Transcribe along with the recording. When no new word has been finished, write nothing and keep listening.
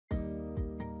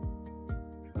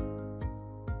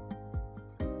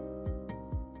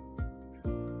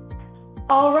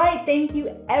All right, thank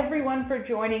you everyone for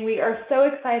joining. We are so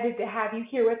excited to have you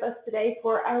here with us today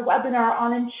for our webinar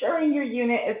on ensuring your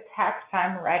unit is tax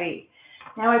time ready.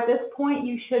 Now at this point,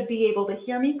 you should be able to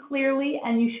hear me clearly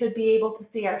and you should be able to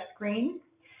see our screen.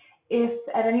 If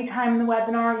at any time in the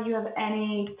webinar you have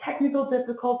any technical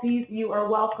difficulties, you are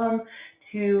welcome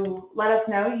to let us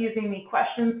know using the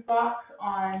questions box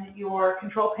on your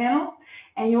control panel.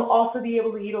 And you'll also be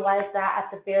able to utilize that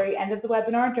at the very end of the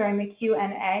webinar during the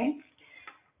Q&A.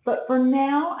 But for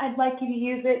now, I'd like you to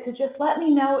use it to just let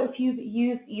me know if you've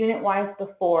used UnitWise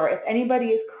before. If anybody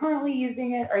is currently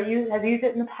using it or has used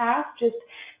it in the past, just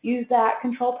use that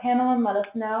control panel and let us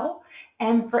know.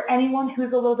 And for anyone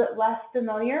who's a little bit less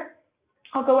familiar,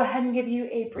 I'll go ahead and give you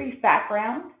a brief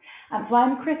background. So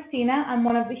I'm Christina. I'm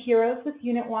one of the heroes with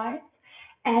UnitWise.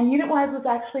 And UnitWise was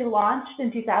actually launched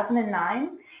in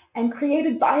 2009 and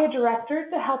created by a director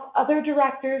to help other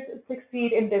directors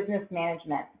succeed in business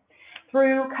management.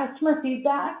 Through customer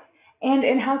feedback and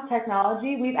in-house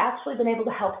technology, we've actually been able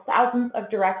to help thousands of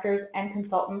directors and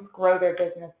consultants grow their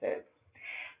businesses.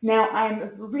 Now,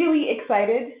 I'm really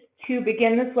excited to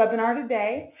begin this webinar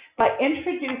today by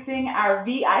introducing our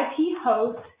VIP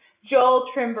host, Joel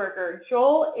Trimberger.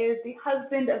 Joel is the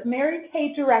husband of Mary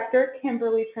Kay Director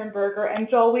Kimberly Trimberger. And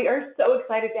Joel, we are so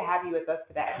excited to have you with us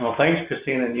today. Well, thanks,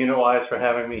 Christina and UnitWise for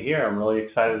having me here. I'm really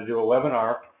excited to do a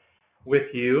webinar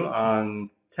with you on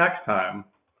tax time.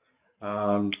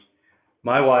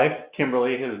 My wife,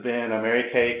 Kimberly, has been a Mary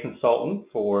Kay consultant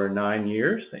for 9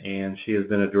 years, and she has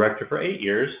been a director for 8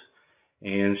 years,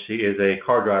 and she is a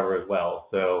car driver as well.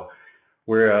 So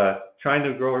we're trying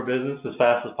to grow her business as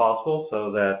fast as possible so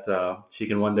that she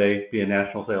can one day be a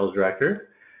national sales director.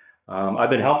 I've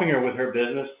been helping her with her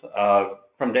business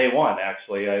from day one,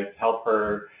 actually. I've helped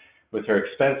her with her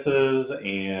expenses,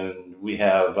 and we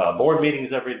have board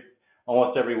meetings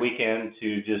almost every weekend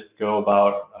to just go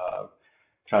about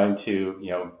trying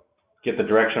to, get the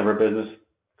direction of her business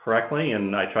correctly,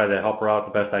 and I try to help her out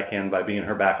the best I can by being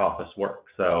her back office work.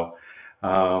 So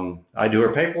I do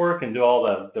her paperwork and do all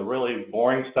the really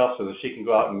boring stuff so that she can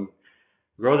go out and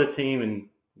grow the team and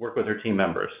work with her team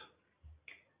members.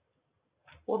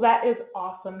 Well, that is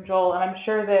awesome, Joel, and I'm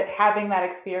sure that having that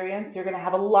experience, you're going to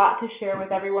have a lot to share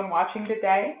with everyone watching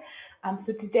today.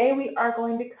 So today we are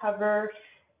going to cover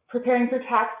preparing for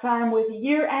tax time with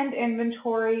year-end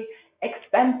inventory,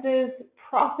 expenses,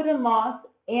 profit and loss,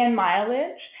 and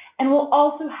mileage. And we'll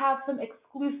also have some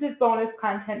exclusive bonus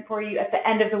content for you at the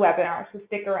end of the webinar, so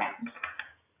stick around.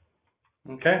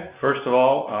 Okay, first of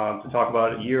all, to talk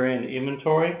about year-end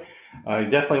inventory,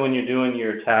 definitely when you're doing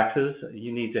your taxes,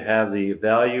 you need to have the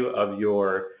value of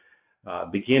your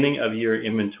beginning of year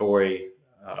inventory.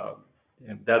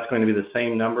 That's going to be the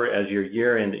same number as your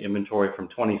year-end inventory from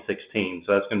 2016.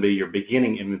 So that's going to be your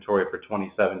beginning inventory for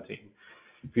 2017.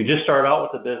 If you just start out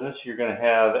with the business, you're going to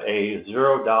have a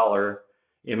 $0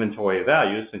 inventory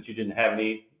value since you didn't have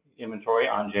any inventory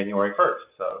on January 1st.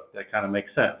 So that kind of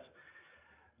makes sense.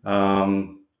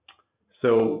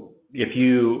 So if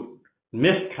you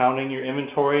missed counting your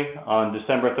inventory on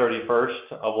December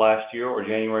 31st of last year or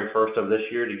January 1st of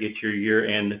this year to get your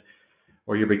year-end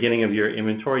or your beginning of your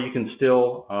inventory, you can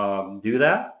still do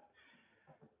that.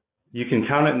 You can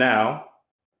count it now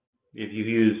if you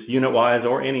use UnitWise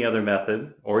or any other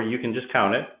method, or you can just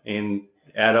count it and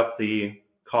add up the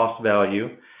cost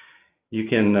value. You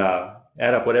can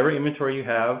add up whatever inventory you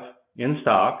have in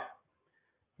stock,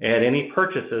 add any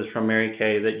purchases from Mary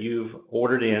Kay that you've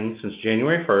ordered in since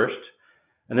January 1st,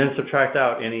 and then subtract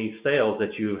out any sales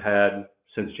that you've had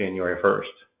since January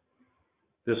 1st.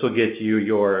 This will get you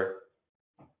your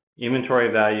inventory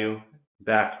value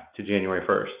back to January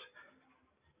 1st.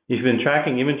 If you've been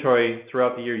tracking inventory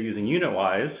throughout the year using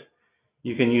UnitWise,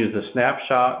 you can use the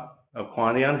snapshot of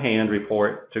quantity on hand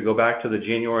report to go back to the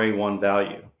January 1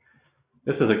 value.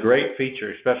 This is a great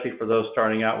feature, especially for those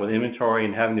starting out with inventory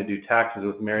and having to do taxes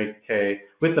with the Mary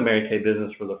Kay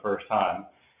business for the first time.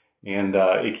 And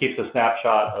it keeps a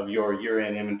snapshot of your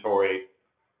year-end inventory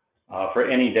for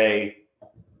any day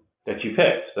that you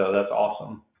pick. So that's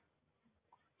awesome.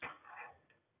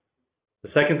 The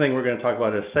second thing we're going to talk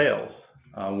about is sales.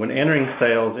 When entering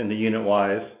sales into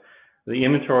UnitWise, the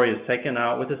inventory is taken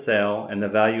out with the sale and the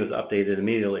value is updated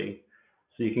immediately.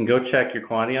 So you can go check your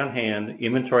quantity on hand,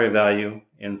 inventory value,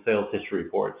 and sales history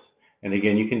reports. And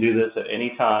again, you can do this at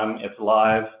any time. It's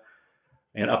live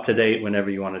and up to date whenever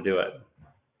you want to do it.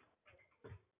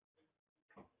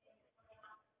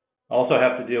 Also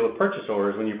have to deal with purchase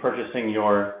orders when you're purchasing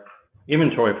your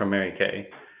inventory from Mary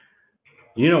Kay.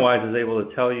 UnitWise is able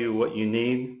to tell you what you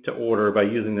need to order by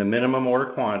using the minimum order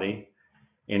quantity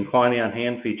and quantity on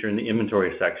hand feature in the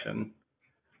inventory section.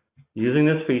 Using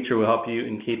this feature will help you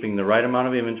in keeping the right amount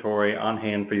of inventory on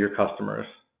hand for your customers.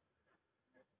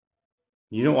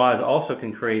 UnitWise also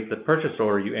can create the purchase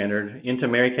order you entered into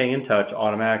Mary Kay InTouch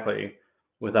automatically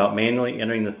without manually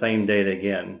entering the same data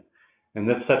again. And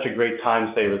this is such a great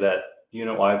time saver that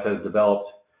UnitWise has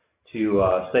developed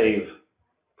to save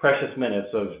precious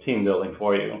minutes of team building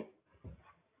for you.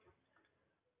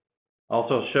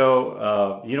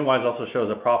 UnitWise also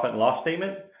shows a profit and loss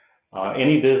statement.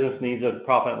 Any business needs a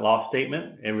profit and loss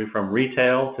statement, from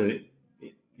retail to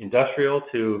industrial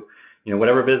to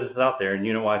whatever business is out there, and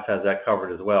UnitWise has that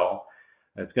covered as well.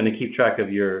 It's going to keep track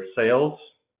of your sales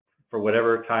for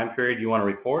whatever time period you want to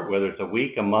report, whether it's a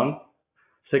week, a month,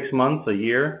 6 months, a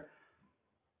year.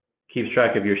 Keeps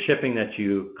track of your shipping that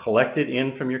you collected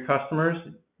in from your customers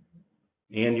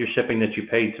and your shipping that you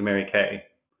paid to Mary Kay.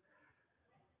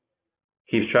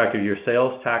 Keeps track of your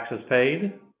sales taxes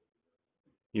paid,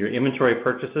 your inventory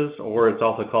purchases, or it's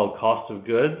also called cost of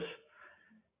goods,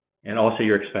 and also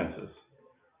your expenses.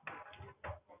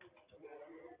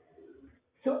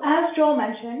 So as Joel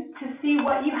mentioned, to see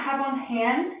what you have on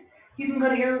hand, you can go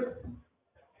to your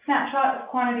snapshot of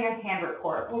quantity on hand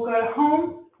report. We'll go to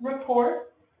Home,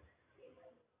 Report.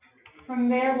 From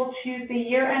there, we'll choose the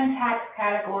year-end tax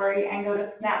category and go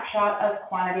to Snapshot of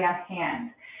Quantity on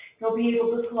Hand. You'll be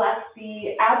able to select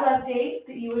the as-of date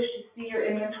that you wish to see your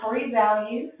inventory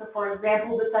value. So for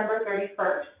example, December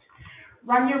 31st.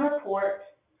 Run your report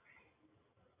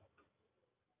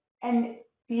and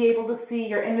be able to see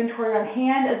your inventory on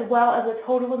hand as well as the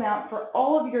total amount for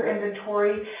all of your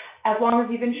inventory, as long as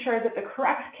you've ensured that the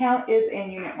correct count is in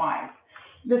UnitWise.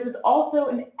 This is also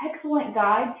an excellent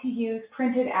guide to use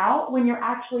printed out when you're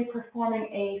actually performing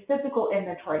a physical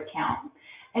inventory count.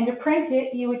 And to print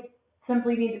it, you would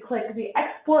simply need to click the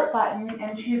Export button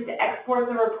and choose to export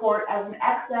the report as an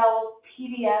Excel,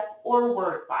 PDF, or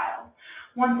Word file.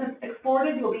 Once it's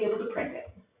exported, you'll be able to print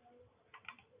it.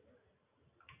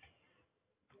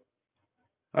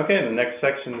 Okay, the next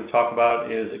section to talk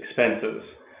about is expenses.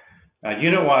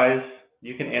 UnitWise,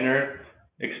 you can enter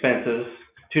expenses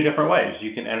two different ways.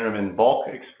 You can enter them in bulk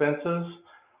expenses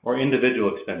or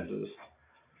individual expenses.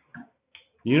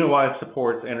 UnitWise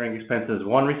supports entering expenses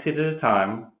one receipt at a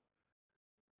time,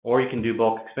 or you can do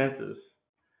bulk expenses.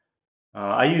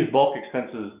 I use bulk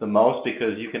expenses the most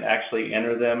because you can actually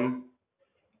enter them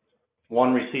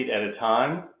one receipt at a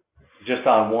time just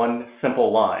on one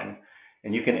simple line.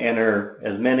 And you can enter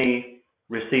as many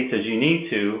receipts as you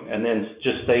need to, and then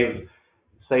just save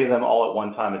them all at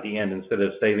one time at the end instead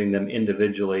of saving them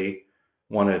individually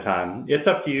one at a time. It's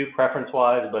up to you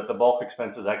preference-wise, but the bulk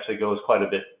expenses actually goes quite a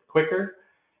bit quicker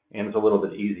and it's a little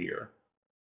bit easier.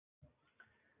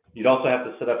 You'd also have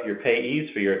to set up your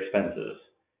payees for your expenses.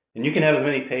 And you can have as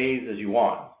many payees as you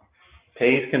want.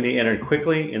 Payees can be entered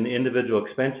quickly in the individual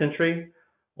expense entry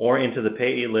or into the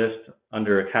payee list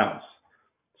under accounts.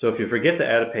 So if you forget to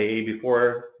add a payee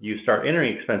before you start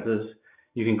entering expenses,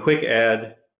 you can quick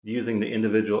add using the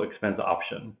individual expense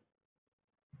option.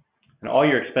 And all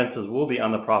your expenses will be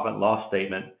on the profit and loss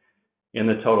statement in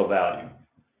the total value.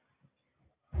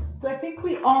 So I think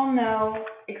we all know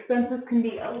expenses can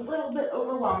be a little bit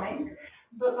overwhelming,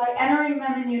 but by entering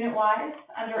them in UnitWise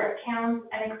under accounts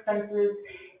and expenses,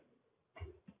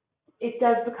 it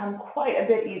does become quite a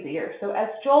bit easier. So as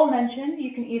Joel mentioned,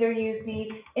 you can either use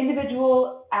the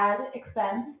individual add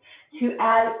expense to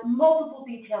add multiple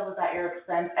details about your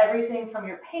expense, everything from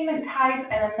your payment type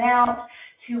and amount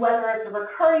to whether it's a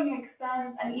recurring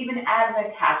expense, and even add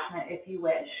an attachment if you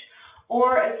wish.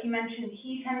 Or as he mentioned,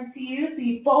 he tends to use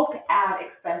the bulk add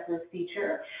expenses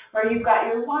feature, where you've got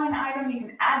your line item, you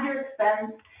can add your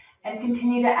expense and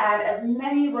continue to add as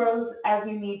many rows as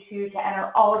you need to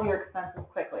enter all of your expenses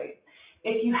quickly.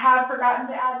 If you have forgotten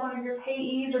to add one of your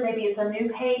payees, or maybe it's a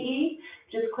new payee,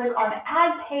 just click on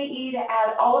Add Payee to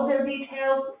add all of their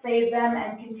details, save them,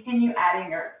 and continue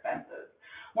adding your expenses.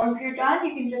 Once you're done,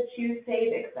 you can just choose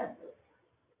Save Expenses.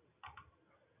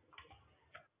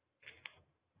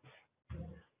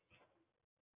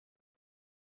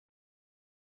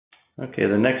 Okay,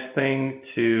 the next thing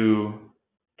to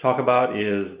talk about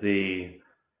is the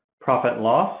profit and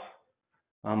loss.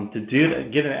 To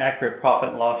get an accurate profit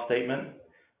and loss statement,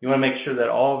 you want to make sure that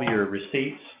all of your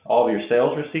receipts, all of your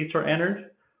sales receipts are entered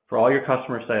for all your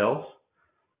customer sales,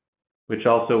 which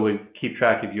also would keep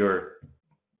track of your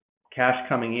cash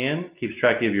coming in, keeps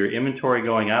track of your inventory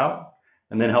going out,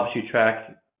 and then helps you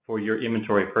track for your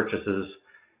inventory purchases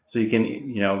so you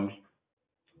can,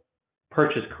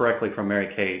 purchase correctly from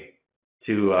Mary Kay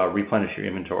to replenish your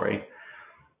inventory.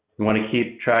 You want to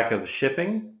keep track of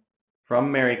shipping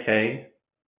from Mary Kay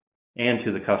and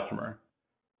to the customer.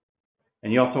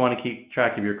 And you also want to keep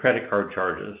track of your credit card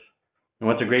charges. And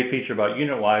what's a great feature about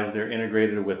UnitWise, they're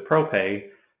integrated with ProPay.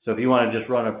 So if you want to just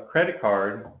run a credit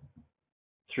card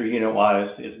through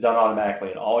UnitWise, it's done automatically.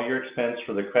 And all your expense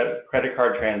for the credit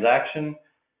card transaction,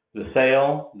 the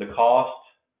sale, the cost,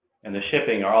 and the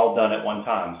shipping are all done at one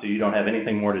time. So you don't have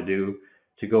anything more to do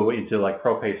to go into like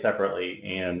ProPay separately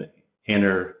and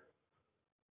enter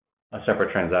a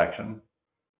separate transaction.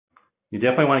 You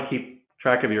definitely want to keep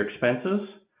track of your expenses.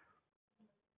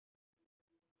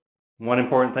 One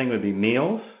important thing would be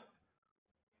meals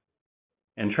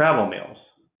and travel meals.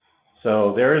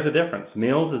 So there is a difference.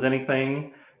 Meals is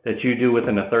anything that you do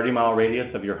within a 30-mile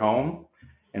radius of your home,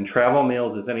 and travel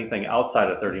meals is anything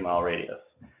outside a 30-mile radius.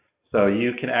 So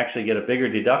you can actually get a bigger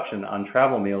deduction on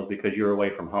travel meals because you're away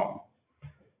from home.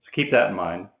 So keep that in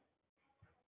mind.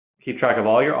 Keep track of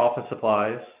all your office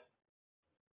supplies,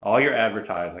 all your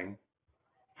advertising,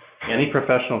 any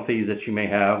professional fees that you may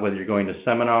have, whether you're going to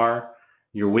seminar,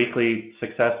 your weekly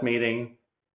success meeting,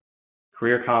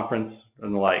 career conference,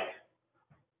 and the like.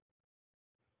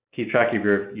 Keep track of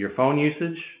your phone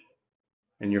usage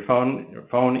and your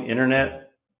phone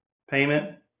internet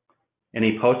payment,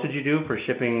 any postage you do for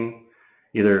shipping,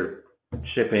 either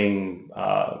shipping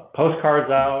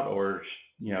postcards out or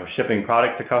shipping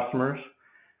product to customers,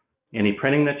 any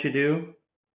printing that you do,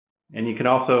 and you can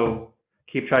also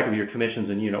keep track of your commissions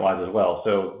in UnitWise as well.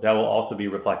 So that will also be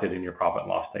reflected in your profit and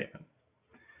loss statement.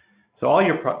 So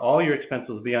all your expenses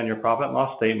will be on your profit and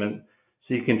loss statement,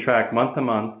 so you can track month to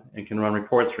month and can run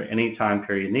reports for any time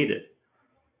period needed.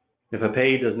 If a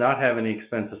pay does not have any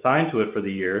expense assigned to it for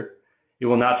the year, it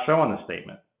will not show on the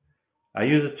statement. I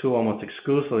use this tool almost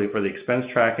exclusively for the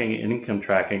expense tracking and income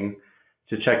tracking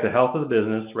to check the health of the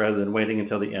business rather than waiting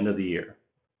until the end of the year.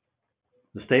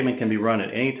 The statement can be run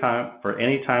at any time for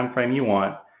any time frame you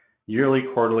want, yearly,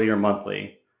 quarterly, or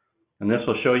monthly, and this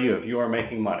will show you if you are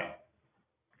making money.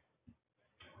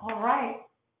 All right.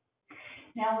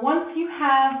 Now, once you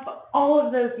have all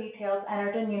of those details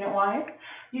entered in UnitWise,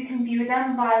 you can view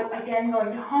them by, again,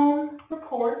 going to Home,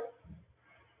 Reports,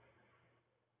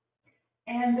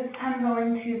 and this time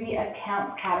going to the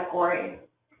Accounts category.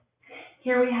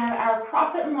 Here we have our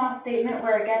profit and loss statement,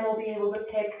 where again we'll be able to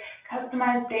pick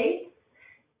customized dates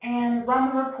and run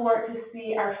the report to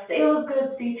see our sale of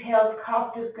goods details,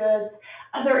 cost of goods,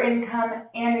 other income,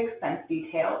 and expense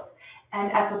details. And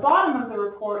at the bottom of the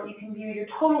report, you can view your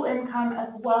total income as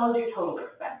well as your total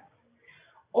expense.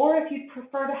 Or if you'd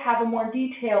prefer to have a more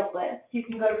detailed list, you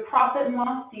can go to Profit and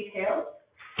Loss Details,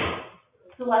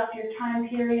 select your time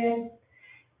period,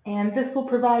 and this will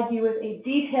provide you with a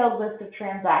detailed list of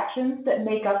transactions that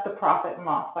make up the profit and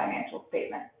loss financial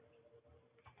statement.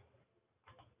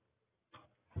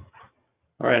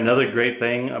 All right, another great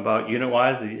thing about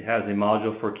UnitWise is it has a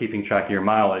module for keeping track of your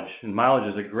mileage. And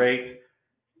mileage is a great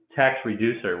tax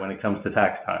reducer when it comes to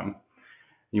tax time.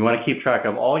 You want to keep track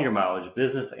of all your mileage,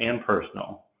 business and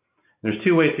personal. There's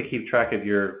two ways to keep track of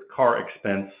your car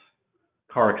expenses,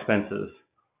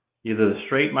 either the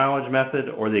straight mileage method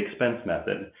or the expense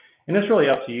method. And it's really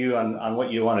up to you on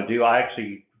what you want to do. I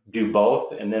actually do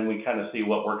both, and then we kind of see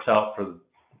what works out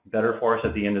better for us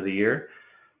at the end of the year.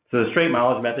 So the straight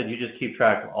mileage method, you just keep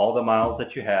track of all the miles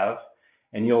that you have,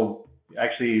 and you'll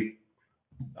actually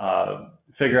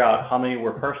figure out how many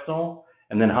were personal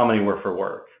and then how many were for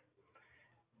work.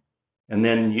 And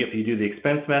then if you do the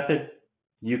expense method,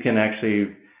 you can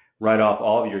actually write off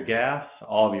all of your gas,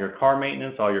 all of your car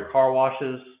maintenance, all your car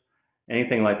washes,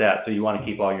 anything like that. So you want to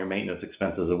keep all your maintenance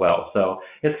expenses as well. So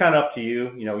it's kind of up to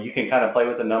you. You can kind of play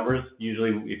with the numbers.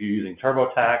 Usually if you're using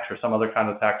TurboTax or some other kind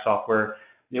of tax software,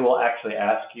 it will actually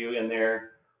ask you in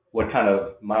there what kind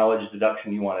of mileage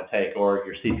deduction you want to take, or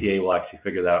your CPA will actually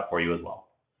figure that out for you as well.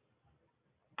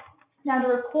 Now, to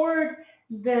record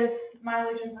this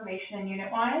mileage information in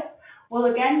UnitWise, we'll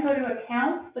again go to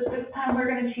Accounts, but this time we're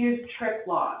going to choose Trip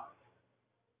Logs.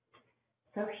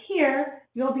 So here,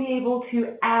 you'll be able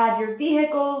to add your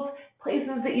vehicles,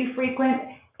 places that you frequent,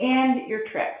 and your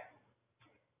trips.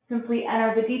 Simply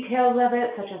enter the details of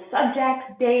it, such as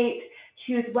subject, date,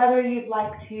 choose whether you'd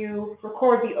like to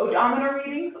record the odometer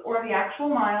readings or the actual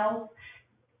miles,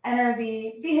 enter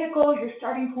the vehicle, your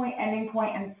starting point, ending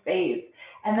point, and phase.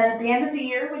 And then at the end of the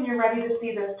year, when you're ready to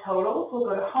see those totals, we'll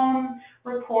go to Home,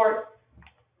 Reports,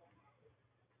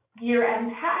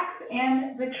 Year-End Tax,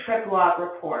 and the Trip Log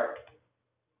Report.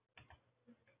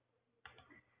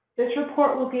 This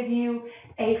report will give you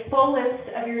a full list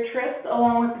of your trips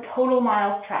along with the total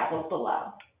miles traveled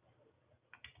below.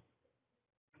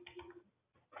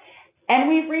 And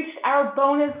we've reached our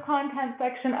bonus content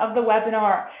section of the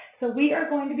webinar. So we are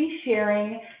going to be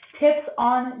sharing tips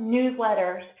on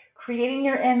newsletters, creating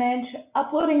your image,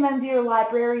 uploading them to your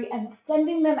library, and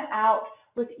sending them out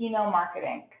with email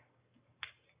marketing.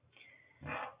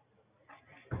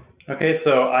 Okay,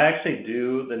 so I actually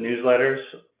do the newsletters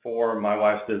for my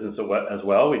wife's business as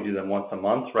well. We do them once a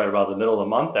month, right about the middle of the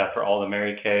month after all the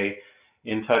Mary Kay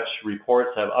In Touch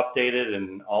reports have updated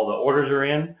and all the orders are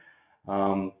in.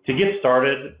 To get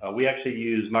started, we actually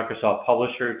use Microsoft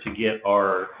Publisher to get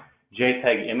our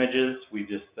JPEG images. We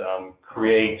just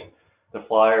create the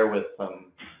flyer with some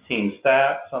team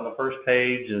stats on the first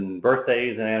page and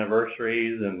birthdays and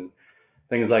anniversaries and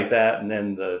things like that. And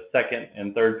then the second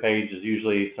and third page is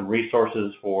usually some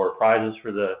resources for prizes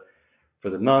for the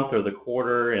month or the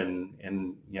quarter, and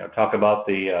you know, talk about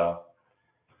the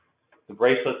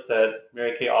bracelets that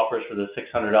Mary Kay offers for the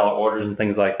 $600 orders and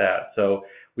things like that. So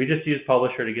we just use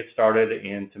Publisher to get started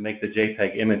and to make the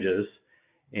JPEG images,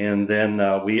 and then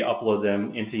we upload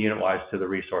them into UnitWise to the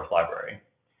resource library.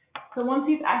 So once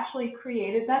you've actually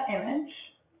created that image,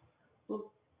 we'll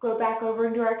go back over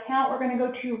into our account. We're going to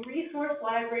go to Resource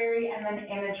Library and then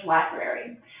Image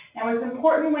Library. Now it's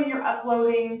important when you're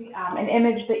uploading an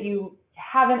image that you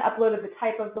haven't uploaded the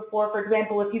type of before. For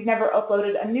example, if you've never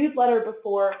uploaded a newsletter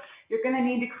before, you're going to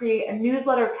need to create a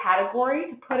newsletter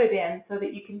category to put it in so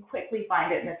that you can quickly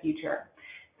find it in the future.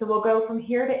 So we'll go from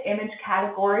here to Image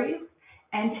Categories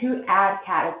and to Add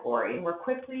Category. And we're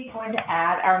quickly going to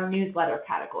add our newsletter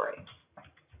category.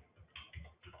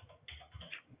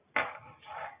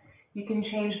 You can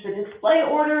change the display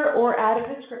order or add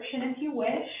a description if you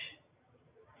wish.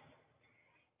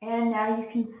 And now you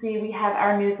can see we have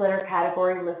our newsletter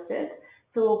category listed.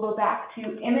 So we'll go back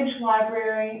to Image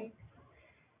Library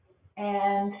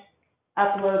and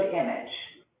Upload Image.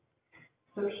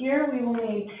 So here we will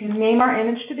need to name our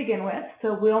image to begin with.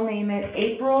 So we'll name it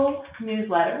April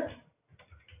Newsletter.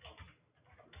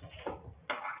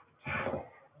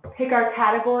 Pick our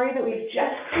category that we've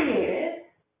just created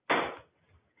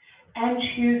and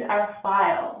choose our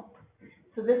file.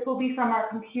 So this will be from our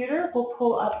computer. We'll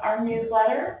pull up our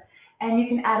newsletter, and you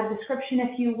can add a description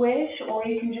if you wish, or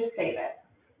you can just save it.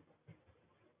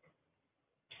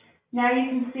 Now you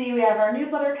can see we have our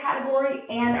newsletter category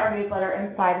and our newsletter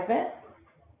inside of it.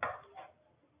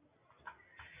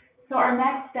 So our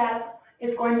next step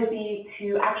is going to be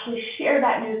to actually share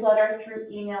that newsletter through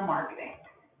email marketing.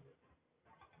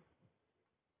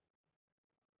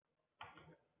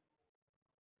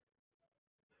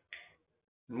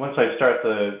 Once I start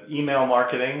the email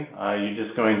marketing, you're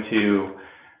just going to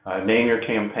name your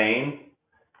campaign.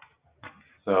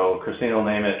 So Christina will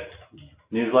name it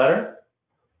Newsletter.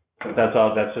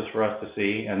 That's just for us to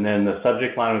see. And then the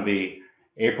subject line would be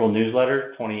April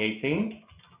Newsletter 2018.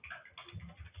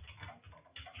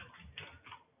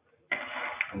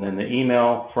 And then the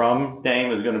email from name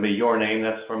is going to be your name.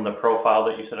 That's from the profile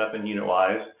that you set up in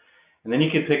UnitWise. And then you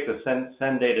can pick the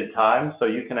send dated time, so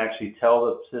you can actually tell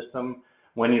the system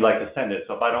when you'd like to send it.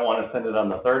 So if I don't want to send it on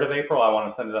the 3rd of April, I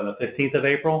want to send it on the 15th of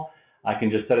April, I can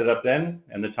just set it up then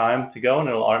and the time to go, and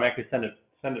it'll automatically send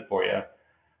it for you.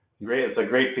 Great, it's a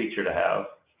great feature to have.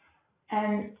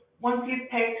 And once you've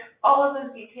picked all of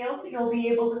those details, you'll be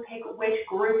able to pick which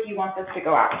group you want this to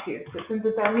go out to. So since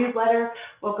it's our newsletter,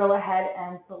 we'll go ahead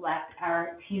and select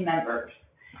our team members.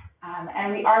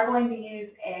 And we are going to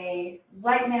use a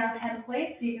Right Now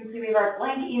template. So you can see we have our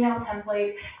blank email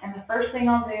template, and the first thing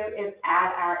I'll do is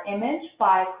add our image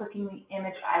by clicking the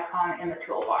image icon in the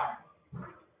toolbar.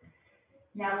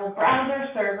 Now we'll browse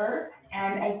our server,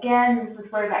 and again, this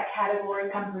is where that category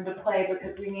comes into play,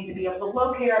 because we need to be able to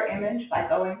locate our image by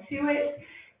going to it,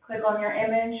 click on your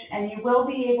image, and you will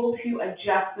be able to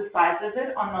adjust the size of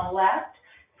it on the left.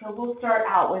 So we'll start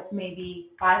out with maybe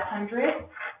 500,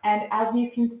 and as you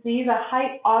can see, the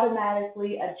height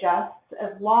automatically adjusts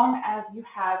as long as you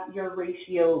have your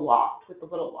ratio locked with the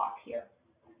little lock here.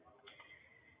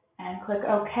 And click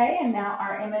OK, and now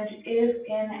our image is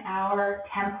in our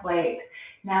template.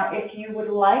 Now if you would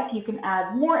like, you can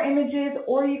add more images,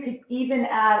 or you could even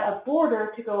add a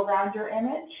border to go around your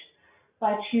image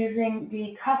by choosing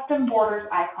the custom borders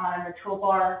icon in the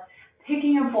toolbar,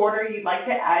 picking a border you'd like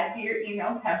to add to your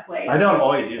email template. I don't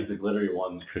always use the glittery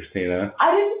ones, Christina.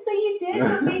 I didn't say you did,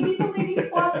 but maybe some lady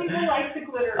swap people like the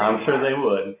glittery ones. I'm sure they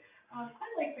would. I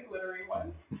like the glittery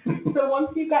ones. So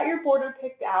once you've got your border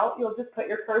picked out, you'll just put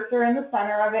your cursor in the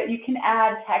center of it. You can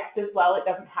add text as well. It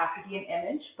doesn't have to be an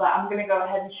image, but I'm going to go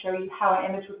ahead and show you how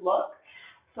an image would look.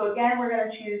 So again, we're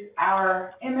going to choose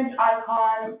our image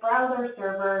icon, browse our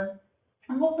server,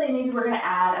 and we'll say maybe we're going to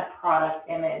add a product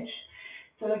image.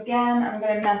 So again, I'm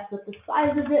going to mess with the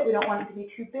size of it. We don't want it to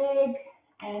be too big,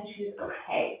 and choose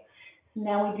OK. So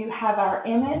now we do have our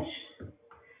image.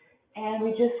 And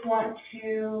we just want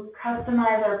to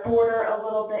customize our border a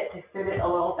little bit to fit it a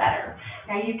little better.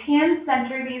 Now you can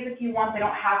center these if you want. They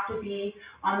don't have to be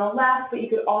on the left, but you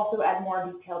could also add more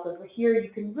details over here. You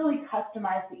can really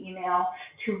customize the email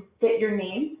to fit your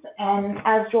needs. And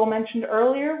as Joel mentioned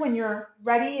earlier, when you're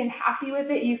ready and happy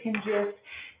with it, you can just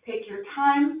take your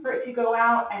time for it to go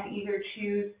out and either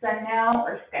choose send now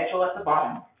or schedule at the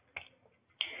bottom.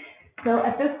 So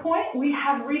at this point, we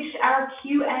have reached our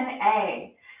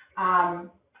Q&A.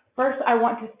 First, I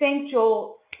want to thank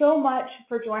Joel so much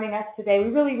for joining us today.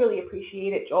 We really, really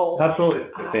appreciate it, Joel. Absolutely,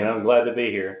 Christine. I'm glad to be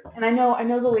here. And I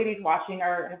know the ladies watching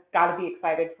have got to be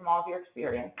excited from all of your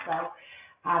experience. So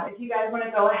if you guys want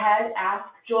to go ahead, ask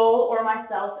Joel or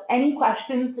myself any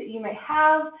questions that you may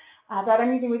have about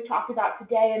anything we've talked about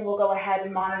today, and we'll go ahead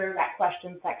and monitor that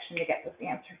question section to get this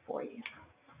answered for you.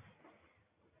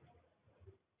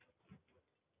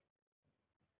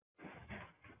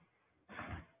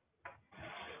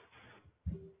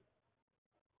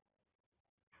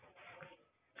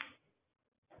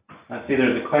 I see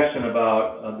there's a question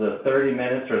about the 30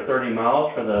 minutes or 30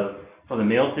 miles for the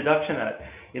meals deduction.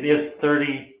 It is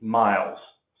 30 miles.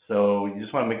 So you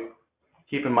just want to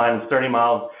keep in mind it's 30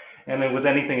 miles. And then with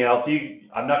anything else,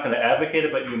 I'm not going to advocate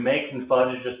it, but you may can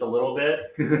fudge just a little bit.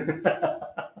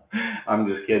 I'm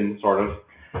just kidding, sort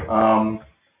of.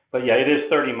 But yeah, it is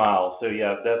 30 miles. So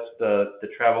yeah, that's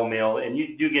the travel meal. And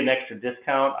you do get an extra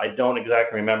discount. I don't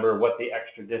exactly remember what the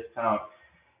extra discount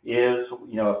is,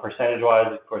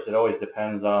 percentage-wise. Of course, it always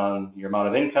depends on your amount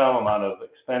of income, amount of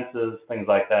expenses, things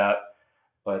like that.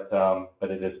 But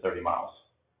it is 30 miles.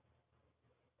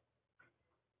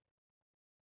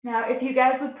 Now, if you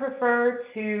guys would prefer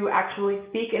to actually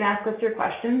speak and ask us your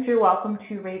questions, you're welcome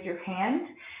to raise your hand,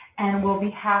 and we'll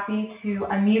be happy to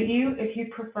unmute you if you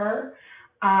prefer.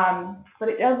 But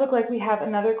it does look like we have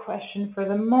another question for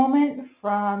the moment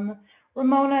from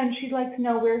Ramona, and she'd like to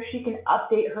know where she can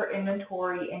update her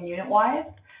inventory in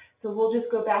UnitWise. So we'll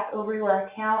just go back over to our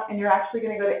account, and you're actually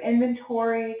going to go to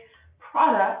Inventory,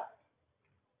 Products,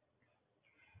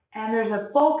 and there's a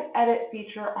bulk edit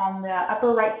feature on the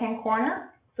upper right-hand corner.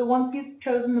 So once you've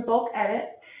chosen the bulk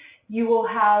edit, you will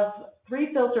have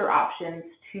 3 filter options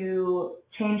to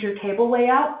change your table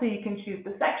layout. So you can choose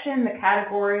the section, the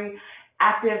category,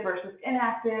 active versus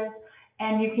inactive,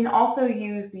 and you can also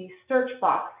use the search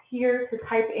box here to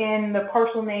type in the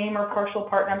parcel name or partial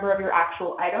part number of your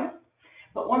actual item.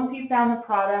 But once you've found the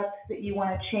product that you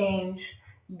want to change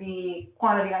the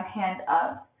quantity on hand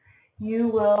of, you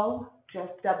will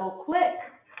just double click.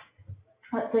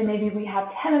 Let's say maybe we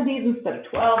have 10 of these instead of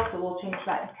 12, so we'll change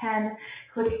that to 10.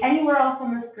 Click anywhere else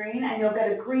on the screen, and you'll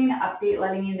get a green update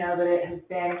letting you know that it has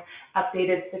been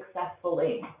updated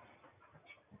successfully.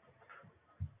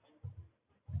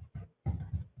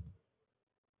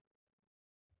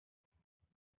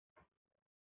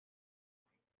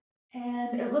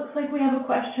 And it looks like we have a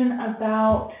question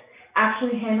about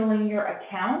actually handling your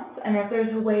accounts and if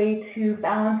there's a way to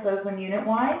balance those in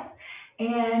UnitWise.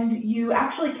 And you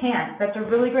actually can. That's a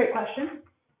really great question.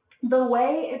 The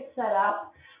way it's set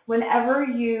up, whenever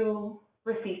you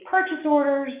receive purchase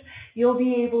orders, you'll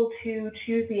be able to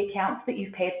choose the accounts that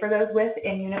you've paid for those with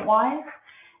in UnitWise.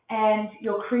 And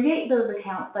you'll create those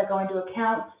accounts by going to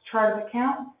Accounts, Chart of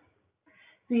Accounts.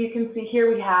 So you can see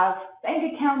here we have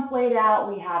bank accounts laid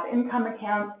out, we have income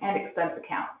accounts and expense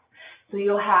accounts. So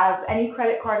you'll have any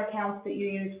credit card accounts that you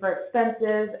use for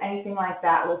expenses, anything like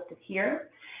that listed here.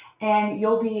 And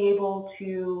you'll be able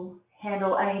to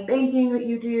handle any banking that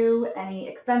you do, any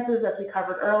expenses as we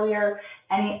covered earlier,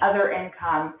 any other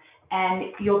income.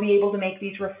 And you'll be able to make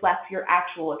these reflect your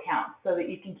actual accounts so that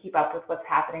you can keep up with what's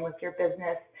happening with your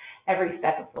business every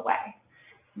step of the way.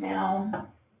 Now,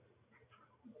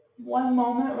 one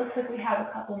moment, it looks like we have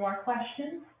a couple more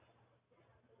questions.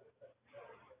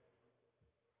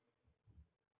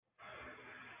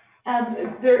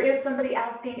 There is somebody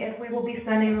asking if we will be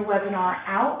sending the webinar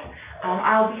out.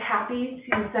 I'll be happy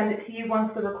to send it to you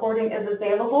once the recording is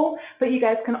available, but you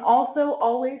guys can also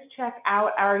always check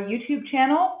out our YouTube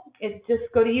channel. It's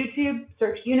just go to YouTube,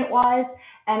 search UnitWise,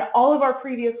 and all of our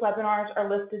previous webinars are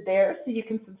listed there, so you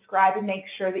can subscribe and make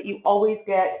sure that you always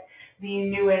get the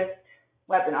newest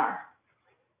webinar.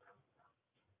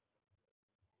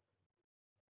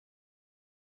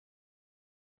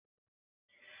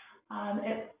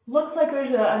 It looks like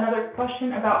there's another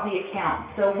question about the account.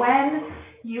 So when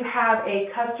you have a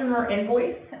customer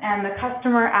invoice and the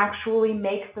customer actually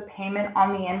makes the payment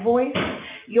on the invoice,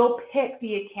 you'll pick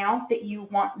the account that you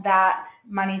want that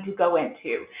money to go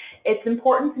into. It's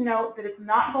important to note that it's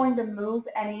not going to move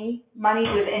any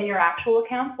money within your actual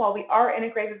accounts. While we are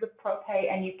integrated with ProPay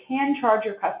and you can charge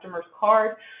your customer's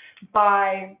card,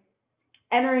 by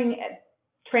entering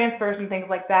transfers and things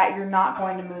like that, you're not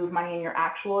going to move money in your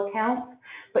actual accounts,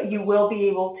 but you will be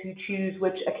able to choose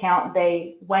which account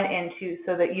they went into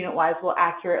so that UnitWise will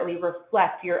accurately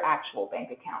reflect your actual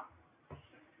bank account.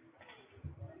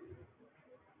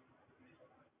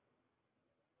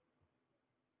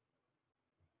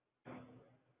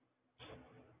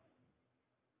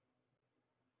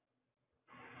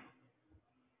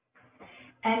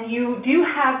 And you do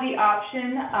have the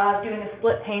option of doing a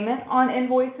split payment on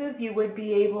invoices. You would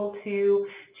be able to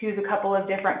choose a couple of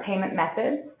different payment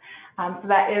methods. So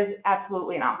that is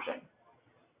absolutely an option.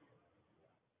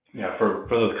 Yeah, for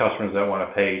those customers that want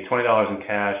to pay $20 in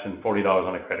cash and $40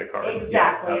 on a credit card.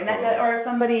 Exactly. Yeah, and or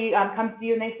somebody comes to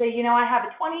you and they say, you know, I have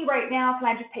a 20 right now. Can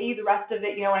I just pay you the rest of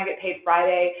it, you know, when I get paid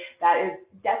Friday? That is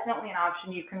definitely an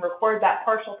option. You can record that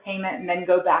partial payment and then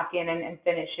go back in and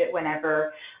finish it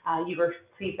whenever you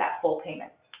receive that full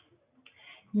payment.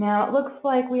 Now, it looks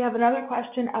like we have another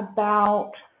question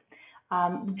about,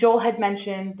 Joel had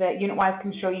mentioned that UnitWise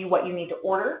can show you what you need to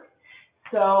order.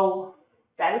 So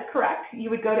that is correct. You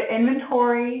would go to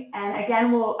inventory, and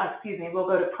again, we'll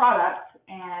go to products,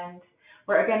 and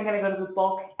we're again going to go to the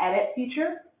bulk edit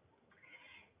feature.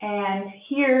 And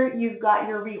here you've got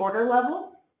your reorder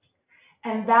level,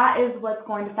 and that is what's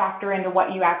going to factor into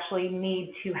what you actually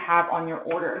need to have on your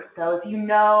order. So if you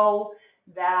know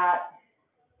that,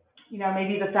 you know,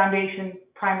 maybe the foundation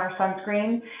primer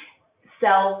sunscreen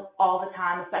sells all the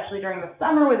time, especially during the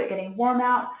summer with it getting warm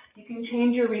out, you can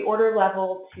change your reorder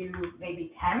level to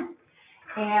maybe 10.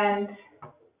 And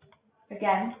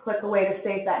again, click away to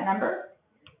save that number.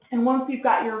 And once you've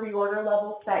got your reorder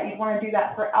level set, you want to do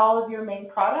that for all of your main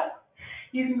products.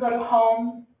 You can go to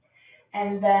Home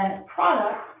and then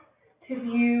Products to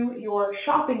view your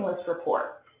shopping list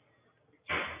report.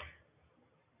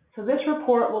 So this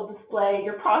report will display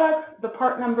your products, the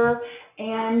part number,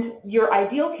 and your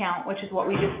ideal count, which is what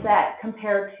we just set,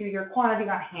 compared to your quantity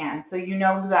on hand. So you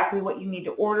know exactly what you need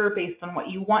to order based on what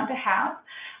you want to have.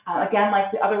 Again,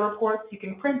 like the other reports, you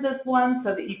can print this one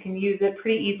so that you can use it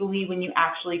pretty easily when you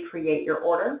actually create your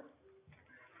order.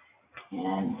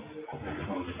 And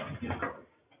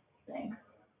thanks.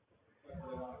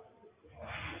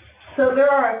 So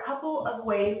there are a couple of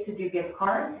ways to do gift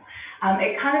cards.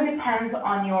 It kind of depends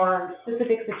on your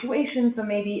specific situation. So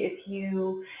maybe if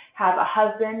you have a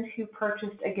husband who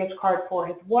purchased a gift card for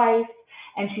his wife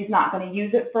and she's not going to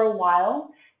use it for a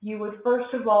while, you would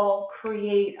first of all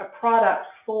create a product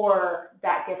for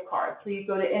that gift card. So you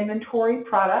go to Inventory,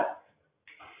 Products,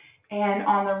 and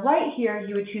on the right here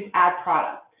you would choose Add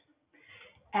Product.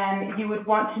 And you would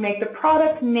want to make the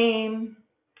product name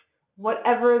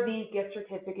whatever the gift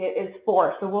certificate is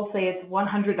for. So we'll say it's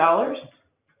 $100.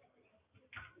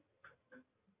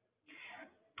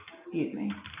 Excuse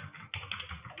me.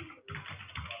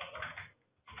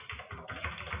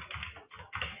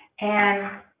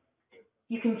 And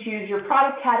you can choose your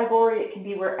product category. It can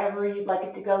be wherever you'd like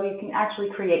it to go. You can actually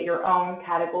create your own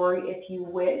category if you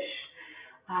wish.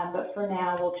 But for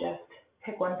now, we'll just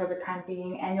pick one for the time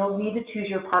being, and you'll need to choose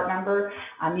your part number.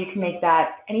 You can make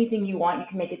that anything you want. You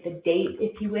can make it the date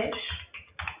if you wish.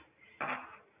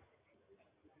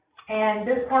 And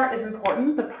this part is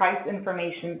important, the price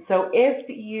information. So if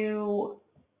you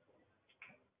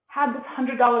had this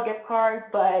 $100 gift card,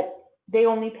 but they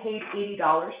only paid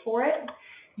 $80 for it,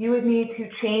 you would need to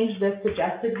change the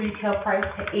suggested retail price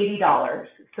to $80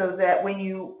 so that when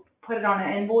you put it on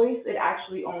an invoice, it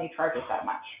actually only charges that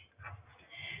much.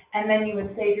 And then you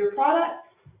would save your product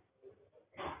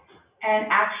and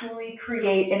actually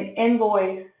create an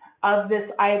invoice of this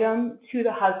item to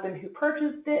the husband who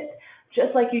purchased it,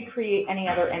 just like you'd create any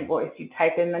other invoice. You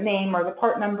type in the name or the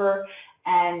part number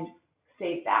and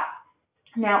save that.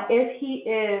 Now, if he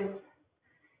is,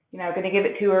 you know, going to give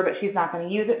it to her, but she's not going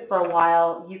to use it for a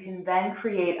while, you can then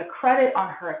create a credit on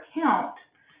her account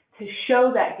to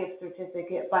show that gift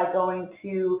certificate by going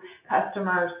to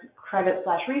Customers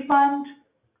Credit/Refund.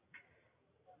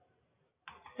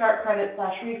 Start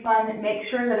Credit/Refund. Make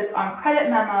sure that it's on Credit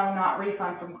Memo, not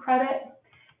Refund from Credit.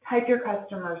 Type your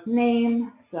customer's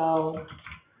name. So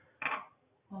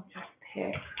I'll just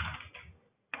pick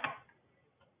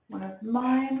one of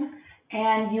mine.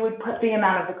 And you would put the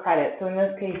amount of the credit. So in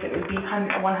this case, it would be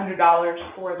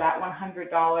 $100 for that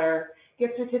 $100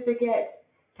 gift certificate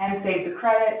and save the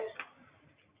credit.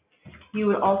 You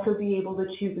would also be able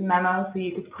to choose a memo, so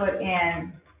you could put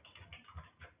in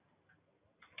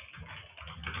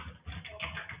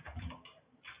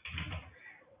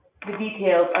the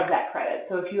details of that credit.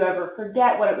 So if you ever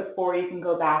forget what it was for, you can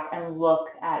go back and look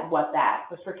at what that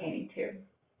was pertaining to.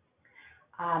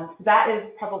 So that is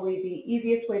probably the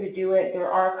easiest way to do it.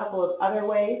 There are a couple of other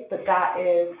ways, but that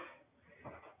is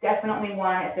definitely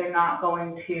one if they're not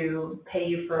going to pay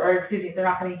you for, or excuse me, if they're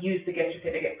not going to use the gift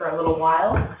certificate for a little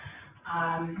while.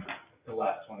 The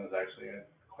last one is actually a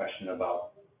question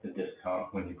about the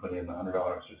discount when you put in the $100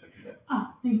 certificate.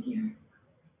 Oh, thank you.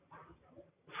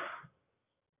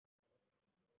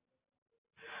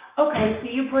 Okay, so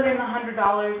you put in the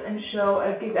 $100 and show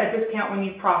a discount when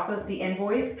you process the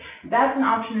invoice. That's an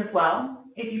option as well.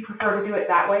 If you prefer to do it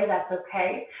that way, that's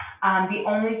okay. The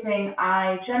only thing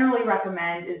I generally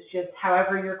recommend is just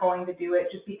however you're going to do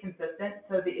it, just be consistent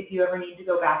so that if you ever need to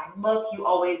go back and look, you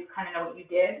always kind of know what you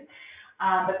did.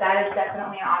 But that is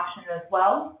definitely an option as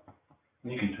well.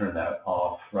 You can turn that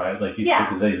off, right? Like you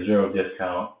said, there's a 0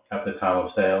 discount at the time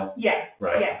of sale. Yes,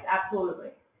 right? Yes, absolutely.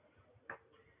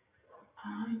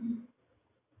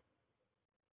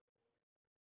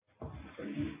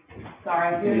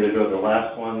 Sorry. You either go to the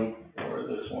last one or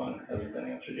this one hasn't been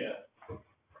answered yet.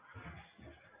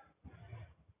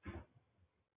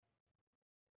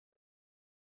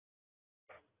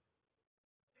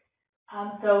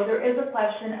 So there is a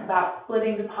question about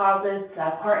splitting deposits,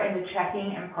 part into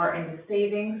checking and part into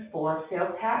savings for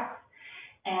sales tax.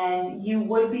 And you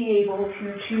would be able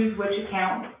to choose which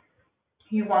account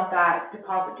you want that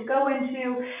deposit to go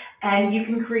into, and you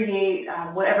can create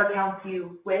whatever accounts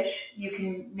you wish. You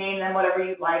can name them whatever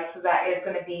you'd like, so that is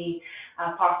going to be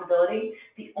a possibility.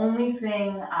 The only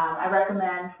thing I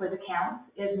recommend with accounts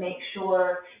is make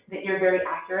sure that you're very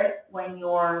accurate when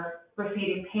you're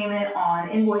receiving payment on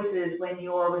invoices, when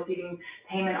you're receiving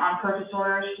payment on purchase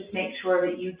orders. Just make sure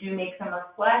that you do make them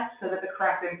reflect so that the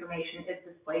correct information is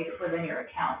displayed within your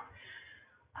account.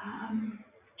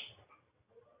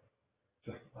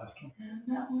 Just the last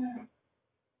one.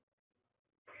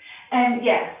 And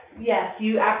yes,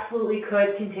 you absolutely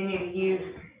could continue to use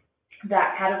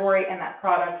that category and that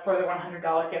product for the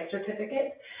 $100 gift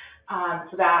certificate.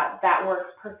 So that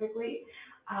works perfectly.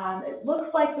 It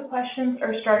looks like the questions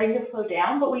are starting to slow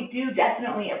down, but we do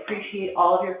definitely appreciate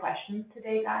all of your questions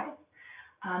today, guys.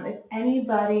 If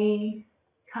anybody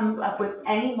comes up with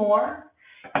any more,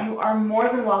 you are more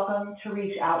than welcome to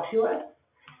reach out to us.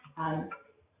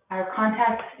 Our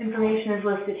contact information is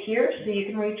listed here, so you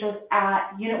can reach us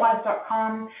at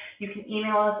UnitWise.com. You can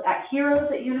email us at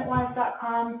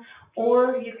heroes@UnitWise.com,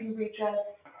 or you can reach us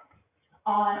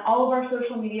on all of our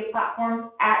social media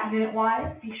platforms at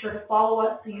UnitWise. Be sure to follow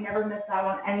us so you never miss out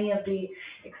on any of the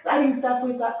exciting stuff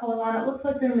we've got going on. It looks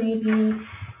like there may be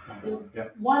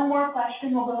one more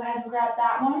question. We'll go ahead and grab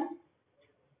that one.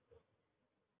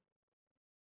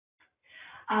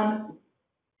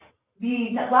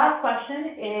 The last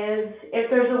question is if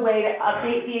there's a way to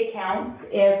update the accounts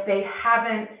if they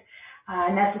haven't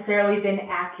necessarily been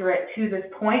accurate to this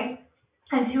point.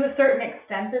 And to a certain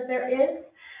extent that there is,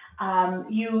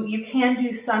 you can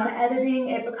do some editing.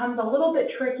 It becomes a little bit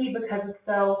tricky because it's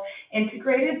so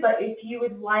integrated, but if you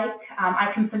would like, I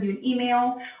can send you an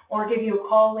email or give you a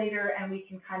call later and we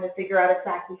can kind of figure out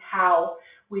exactly how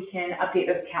we can update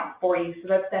those accounts for you. So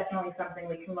that's definitely something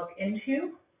we can look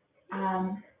into.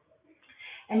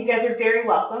 And you guys are very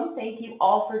welcome. Thank you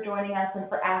all for joining us and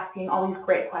for asking all these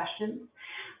great questions.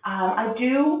 I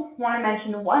do want to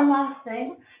mention one last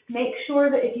thing. Make sure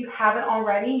that if you haven't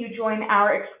already, you join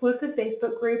our exclusive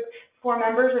Facebook group for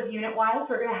members of UnitWise.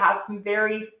 We're going to have some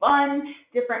very fun,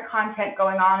 different content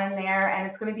going on in there, and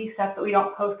it's going to be stuff that we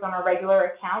don't post on our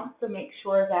regular accounts. So make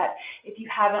sure that if you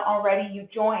haven't already, you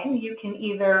join. You can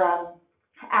either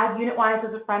add UnitWise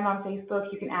as a friend on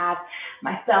Facebook. You can add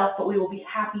myself, but we will be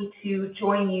happy to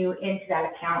join you into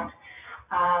that account.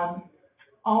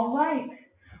 All right.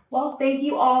 Well, thank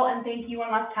you all, and thank you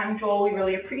one last time, Joel. We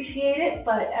really appreciate it.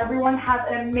 But everyone have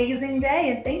an amazing day,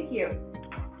 and thank you.